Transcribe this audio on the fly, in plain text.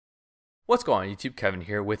What's going on YouTube? Kevin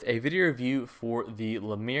here with a video review for the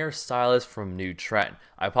Limir Stylus from New Trent.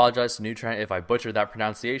 I apologize to New Trent if I butchered that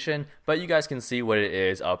pronunciation, but you guys can see what it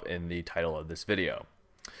is up in the title of this video.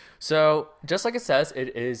 So just like it says,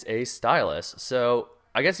 it is a stylus. So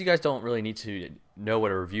I guess you guys don't really need to know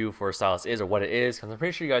what a review for a stylus is or what it is, because I'm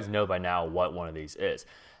pretty sure you guys know by now what one of these is.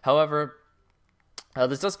 However,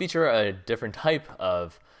 this does feature a different type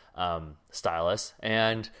of stylus,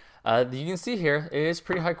 and you can see here it is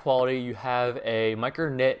pretty high quality. You have a micro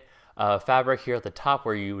knit fabric here at the top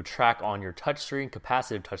where you would track on your touchscreen,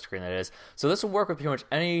 capacitive touchscreen that is. So this will work with pretty much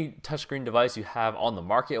any touchscreen device you have on the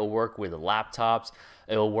market. It will work with laptops,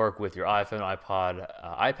 it will work with your iPhone, iPod,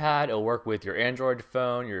 iPad, it will work with your Android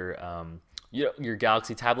phone, your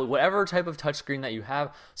Galaxy tablet, whatever type of touchscreen that you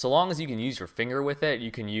have. So long as you can use your finger with it,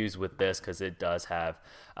 you can use with this, because it does have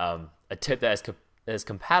a tip that is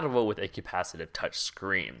compatible with a capacitive touch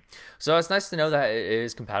screen. So it's nice to know that it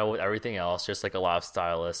is compatible with everything else, just like a lot of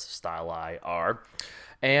styli are.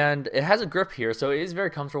 And it has a grip here, so it is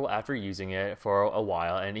very comfortable after using it for a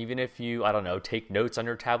while. And even if you, I don't know, take notes on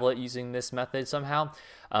your tablet using this method somehow,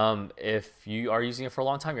 if you are using it for a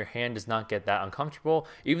long time, your hand does not get that uncomfortable.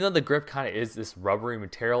 Even though the grip kind of is this rubbery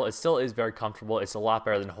material, it still is very comfortable. It's a lot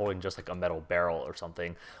better than holding just like a metal barrel or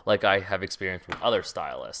something like I have experienced with other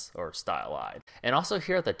stylus or styli. And also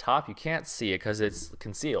here at the top, you can't see it because it's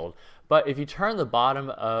concealed, but if you turn the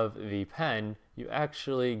bottom of the pen, you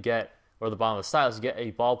actually get, or the bottom of the stylus, you get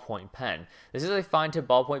a ballpoint pen. This is a fine tip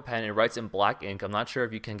ballpoint pen. It writes in black ink. I'm not sure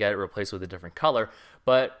if you can get it replaced with a different color,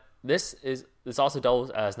 but this also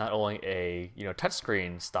doubles as not only a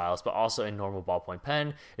touchscreen stylus, but also a normal ballpoint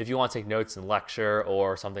pen. If you want to take notes in lecture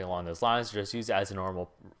or something along those lines, or just use it as a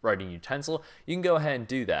normal writing utensil, you can go ahead and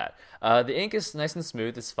do that. The ink is nice and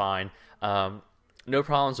smooth. It's fine. No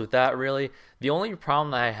problems with that really. The only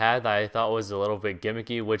problem that I had that I thought was a little bit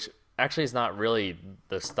gimmicky, which actually it's not really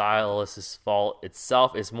the stylus's fault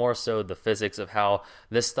itself, it's more so the physics of how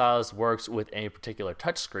this stylus works with any particular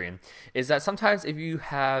touchscreen, is that sometimes if you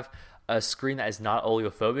have a screen that is not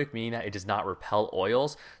oleophobic, meaning that it does not repel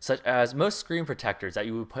oils, such as most screen protectors that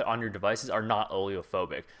you would put on your devices are not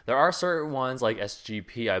oleophobic. There are certain ones like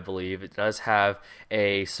SGP, I believe, it does have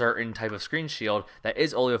a certain type of screen shield that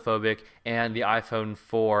is oleophobic, and the iPhone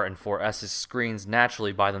 4 and 4S's screens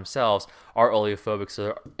naturally by themselves are oleophobic, so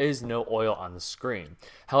there is no oil on the screen.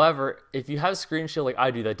 However, if you have a screen shield like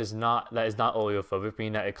I do that is not oleophobic,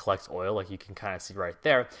 meaning that it collects oil, like you can kind of see right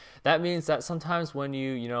there, that means that sometimes when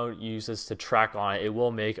you use this to track on it, it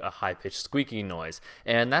will make a high-pitched squeaking noise,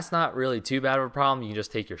 and that's not really too bad of a problem. You can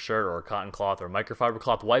just take your shirt or a cotton cloth or a microfiber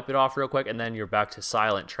cloth, wipe it off real quick, and then you're back to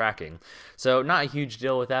silent tracking. So not a huge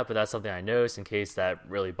deal with that, but that's something I noticed in case that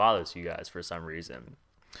really bothers you guys for some reason.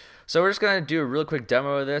 So we're just going to do a real quick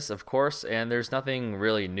demo of this, of course, and there's nothing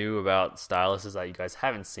really new about styluses that you guys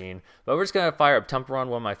haven't seen, but we're just going to fire up Temple Run,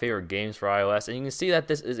 one of my favorite games for iOS, and you can see that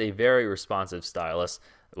this is a very responsive stylus.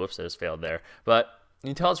 Whoops, I just failed there. But you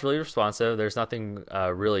can tell it's really responsive. There's nothing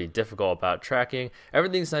really difficult about tracking.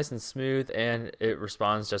 Everything's nice and smooth, and it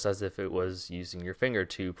responds just as if it was using your finger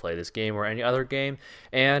to play this game or any other game.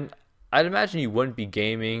 And I'd imagine you wouldn't be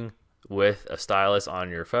gaming with a stylus on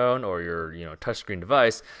your phone or your touchscreen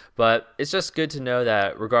device, but it's just good to know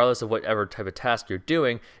that regardless of whatever type of task you're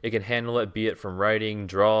doing, it can handle it, be it from writing,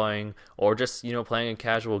 drawing, or just playing a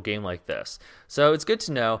casual game like this. So it's good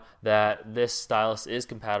to know that this stylus is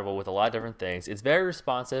compatible with a lot of different things. It's very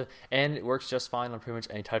responsive, and it works just fine on pretty much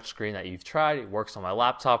any touchscreen that you've tried. It works on my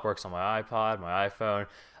laptop, works on my iPod, my iPhone,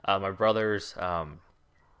 my brother's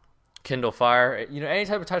Kindle Fire, any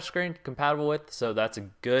type of touchscreen compatible with, so that's a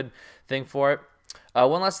good thing for it.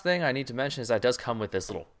 One last thing I need to mention is that it does come with this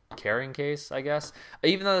little carrying case, I guess.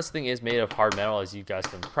 Even though this thing is made of hard metal, as you guys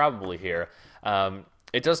can probably hear,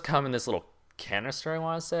 it does come in this little canister, I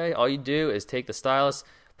want to say. All you do is take the stylus,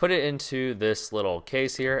 put it into this little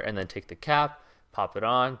case here, and then take the cap, pop it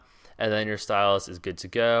on, and then your stylus is good to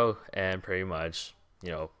go and pretty much,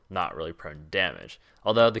 not really prone to damage.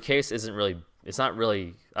 Although the case isn't really,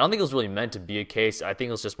 I don't think it was really meant to be a case. I think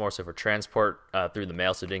it was just more so for transport through the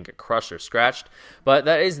mail so it didn't get crushed or scratched. But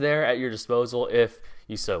that is there at your disposal if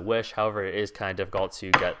you so wish. However, it is kind of difficult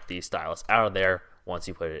to get the stylus out of there once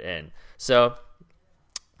you put it in. So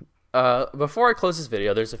Before I close this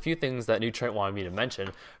video, there's a few things that New Trent wanted me to mention.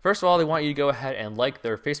 First of all, they want you to go ahead and like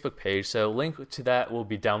their Facebook page, so link to that will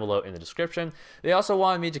be down below in the description. They also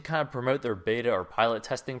wanted me to kind of promote their beta or pilot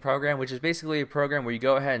testing program, which is basically a program where you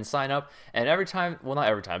go ahead and sign up, and every time, well, not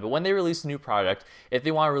every time, but when they release a new product, if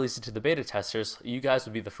they want to release it to the beta testers, you guys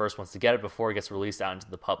would be the first ones to get it before it gets released out into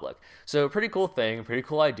the public. So pretty cool thing, pretty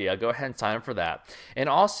cool idea. Go ahead and sign up for that. And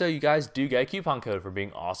also, you guys do get a coupon code for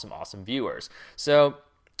being awesome viewers. So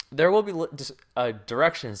there will be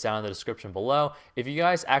directions down in the description below. If you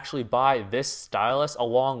guys actually buy this stylus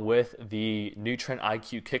along with the new Trent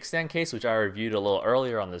IQ kickstand case, which I reviewed a little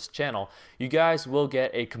earlier on this channel, you guys will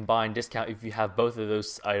get a combined discount if you have both of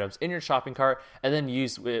those items in your shopping cart, and then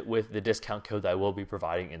use it with the discount code that I will be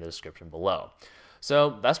providing in the description below.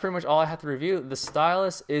 So that's pretty much all I have to review. The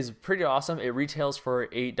stylus is pretty awesome. It retails for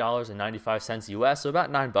 $8.95 US, so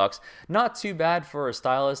about $9. Not too bad for a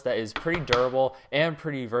stylus that is pretty durable and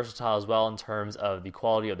pretty versatile as well in terms of the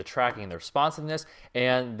quality of the tracking and the responsiveness,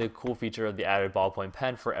 and the cool feature of the added ballpoint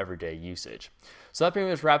pen for everyday usage. So that pretty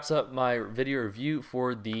much wraps up my video review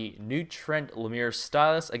for the new Trent Limir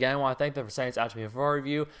Stylus. Again, I want to thank them for sending this out to me for a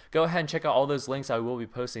review. Go ahead and check out all those links I will be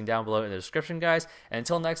posting down below in the description, guys. And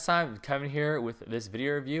until next time, Kevin here with this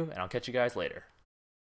video review, and I'll catch you guys later.